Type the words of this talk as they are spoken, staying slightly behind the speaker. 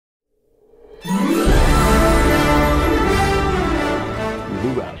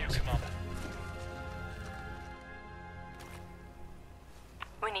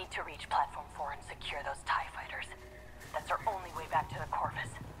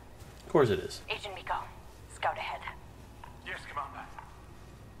course it is. Agent Miko, scout ahead. Yes, Commander.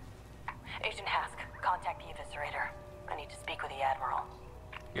 Agent Hask, contact the Eviscerator. I need to speak with the Admiral.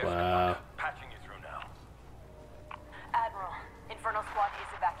 Yes, Wow. Commander. Patching you through now. Admiral, Inferno Squad is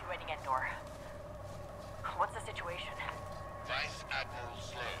evacuating Endor. What's the situation? Vice Admiral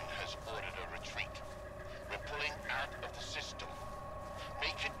Sloan has ordered a retreat. We're pulling out of the system.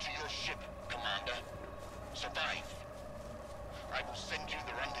 Make it to your ship, Commander. Survive. I will send you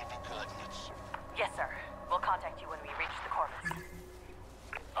the rendezvous coordinates. Yes, sir. We'll contact you when we reach the Corvus.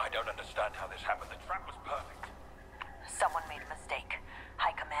 I don't understand how this happened. The trap was perfect. Someone made a mistake.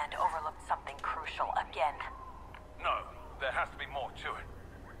 High Command overlooked something crucial again. No, there has to be more to it.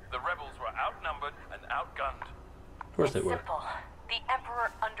 The rebels were outnumbered and outgunned. Of course they were. Simple. The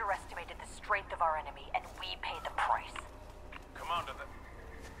Emperor underestimated the strength of our enemy, and we paid the price. Commander,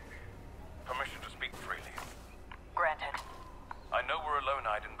 permission to speak freely. Granted. I know we're alone,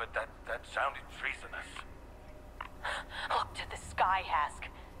 Iden, but that sounded treasonous. Look to the sky, Hask.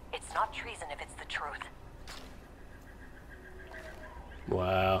 It's not treason if it's the truth.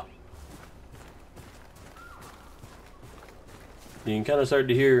 Wow. You can kind of start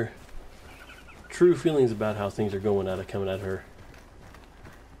to hear true feelings about how things are coming at her.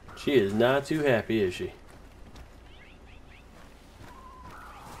 She is not too happy, is she?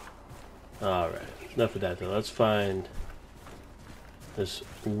 Alright, enough of that though. Let's find this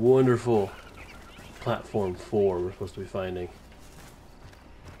wonderful platform 4 we're supposed to be finding.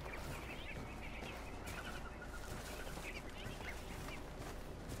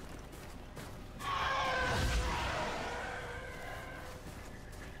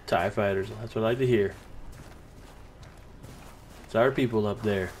 TIE fighters, that's what I like to hear. It's our people up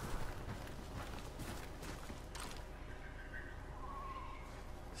there.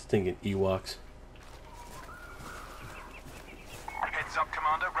 Stinking Ewoks. Heads up,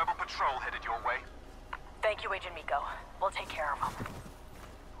 Commander. Rebel patrol headed your way. Thank you, Agent Miko. We'll take care of them.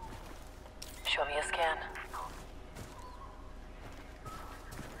 Show me a scan.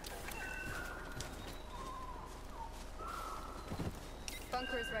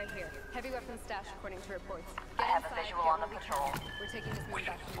 Bunker's right here. Heavy weapons stash according to reports. I have a visual on the patrol. We're taking this We move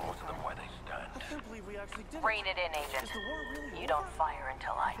should back to slaughter the them where they stand. I can't believe we actually did it. Rein it in, Agent. Is the war really You don't fire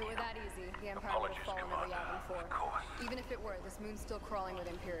until I If it do. were that easy, the Empire would Apologies, have fallen over Commander. Yavin 4. Of course. Even if it were, this moon's still crawling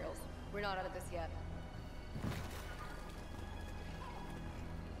with Imperials. We're not out of this yet.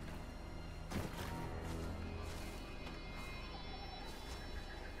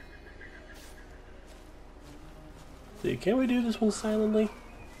 See, can't we do this one silently?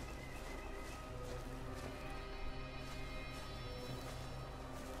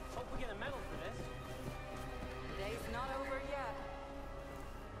 Hope we get a medal for this. The day's not over yet.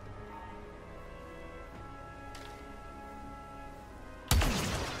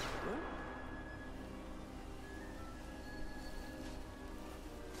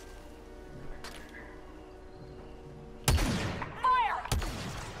 Fire!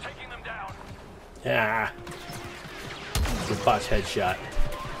 Taking them down. Ah! The botch headshot.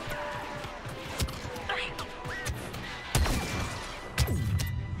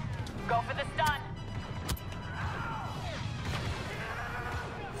 Go for the stun.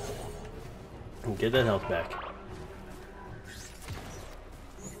 And get that health back.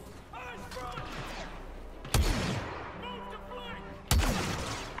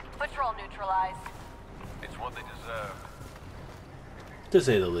 Patrol neutralized. It's what they deserve. To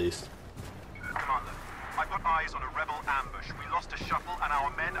say the least. Commander, I put eyes on a rebel ambush. We lost a shuttle and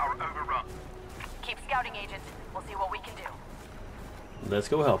our men are overrun. Keep scouting, Agent. We'll see what we can do. Let's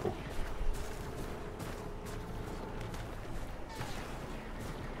go help them.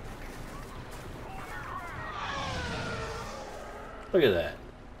 Look at that.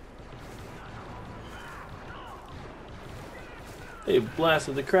 They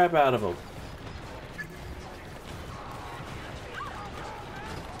blasted the crap out of them.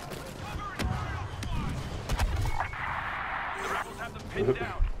 The rebels have them pinned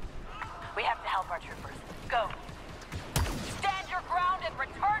down. We have to help our troopers. Go. Stand your ground and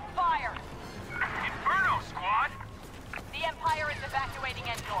return fire. Inferno Squad! The Empire is evacuating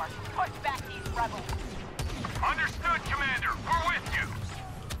Endor. Push back these rebels. Understood, Commander. We're with you.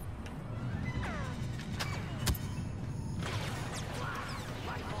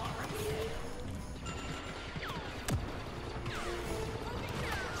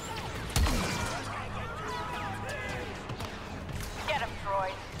 Get him,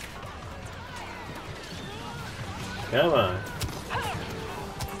 Troy. Come on.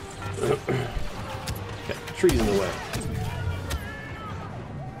 Got trees in the way.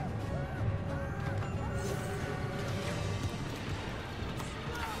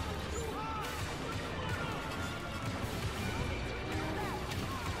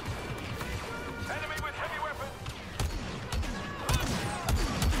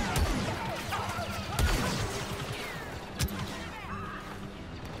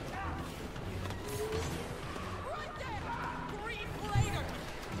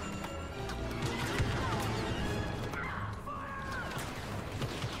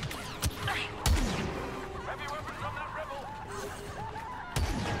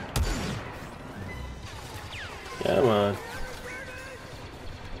 Come on.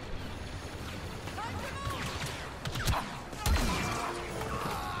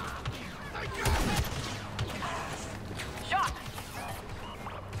 Shot!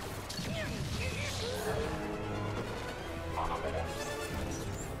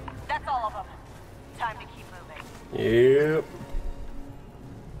 That's all of them. Time to keep moving. Yep.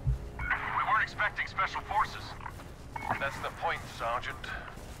 We weren't expecting special forces. That's the point, Sergeant.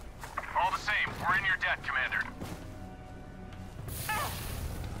 All the same, we're in your debt, Commander.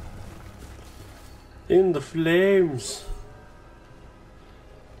 In the flames.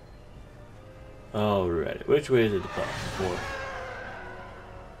 Alright, which way is it to platform?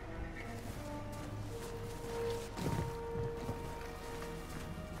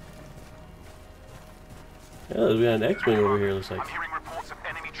 Yeah, we got an X-Wing over here, looks like. I'm hearing reports of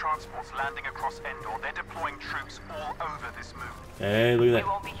enemy transports landing across Endor. They're deploying troops all over this moon. Hey, look at We that.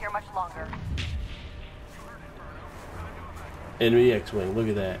 won't be here much longer. Enemy X-Wing, look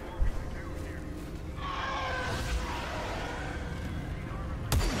at that.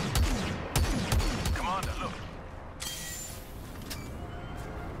 Commander, look.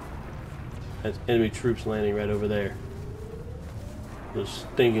 That's enemy troops landing right over there. Those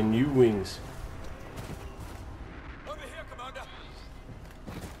stinking U-Wings. Over here, Commander.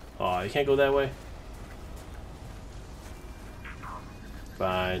 Oh, you can't go that way?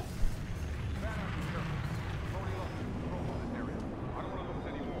 Fine.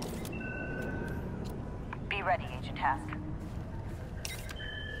 Be ready, Agent Task.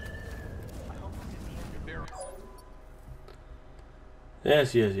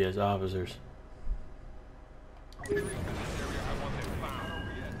 Yes, yes, yes, officers.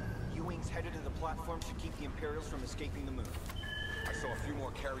 U-Wings headed to the platform to keep the Imperials from escaping the moon. I saw a few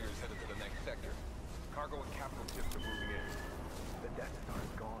more carriers headed to the next sector. Cargo and capital ships are moving in. The Deathstar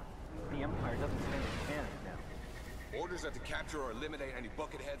is gone. The Empire doesn't stand a chance now. Orders are to capture or eliminate any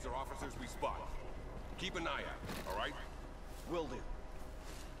bucketheads or officers we spot. Keep an eye out, all right? Will do.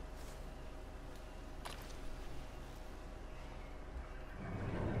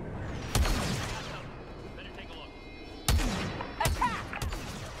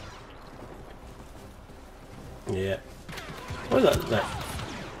 Yeah. What was that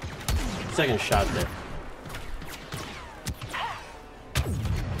second shot there?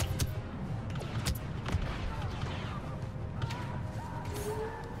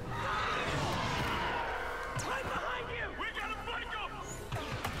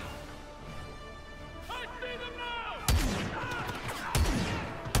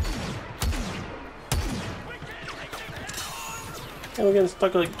 And we're getting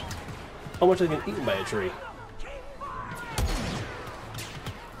stuck like almost like getting eaten by a tree.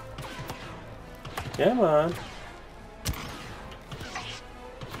 Come on.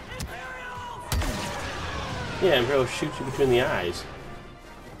 Yeah, Imperial shoots you between the eyes.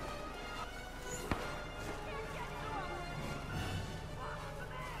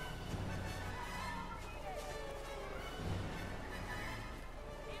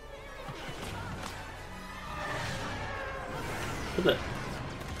 What the?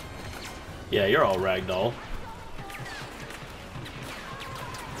 Yeah, you're all ragdoll.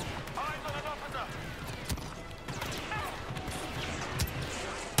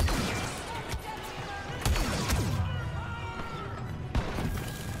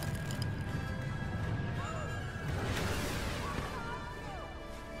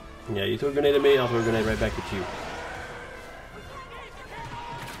 Yeah, you throw a grenade at me, I'll throw a grenade right back at you.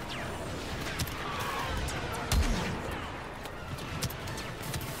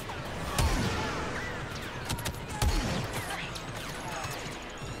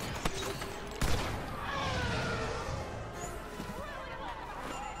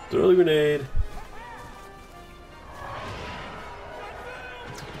 Throw the grenade.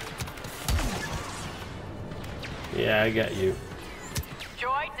 Yeah, I got you.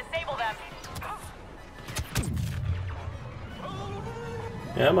 Droid, disable them.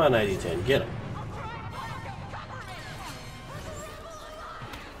 Yeah, I'm on 90-10. Get him.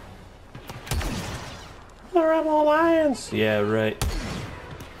 The Rebel Alliance! Yeah, right.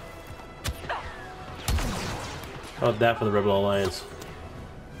 How about that for the Rebel Alliance?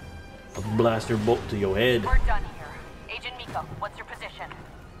 A blaster bolt to your head. We're done here. Agent Mika, what's your position?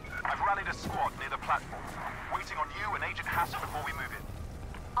 I've rallied a squad near the platform, waiting on you and Agent Hask before we move in.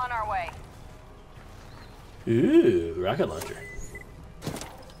 On our way. Ooh, rocket launcher.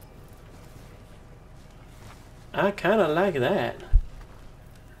 I kind of like that.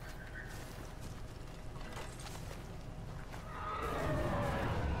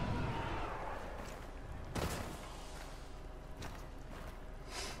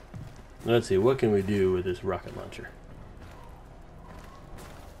 Let's see, what can we do with this rocket launcher?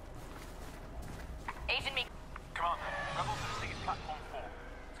 Agent me. Commander, rebels are taking platform 4.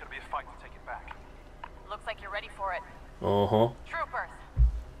 It's gonna be a fight to take it back. Looks like you're ready for it. Uh-huh. Troopers,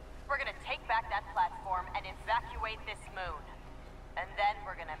 we're gonna take back that platform and evacuate this moon. And then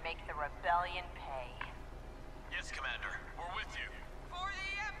we're gonna make the rebellion pay. Yes, Commander. We're with you.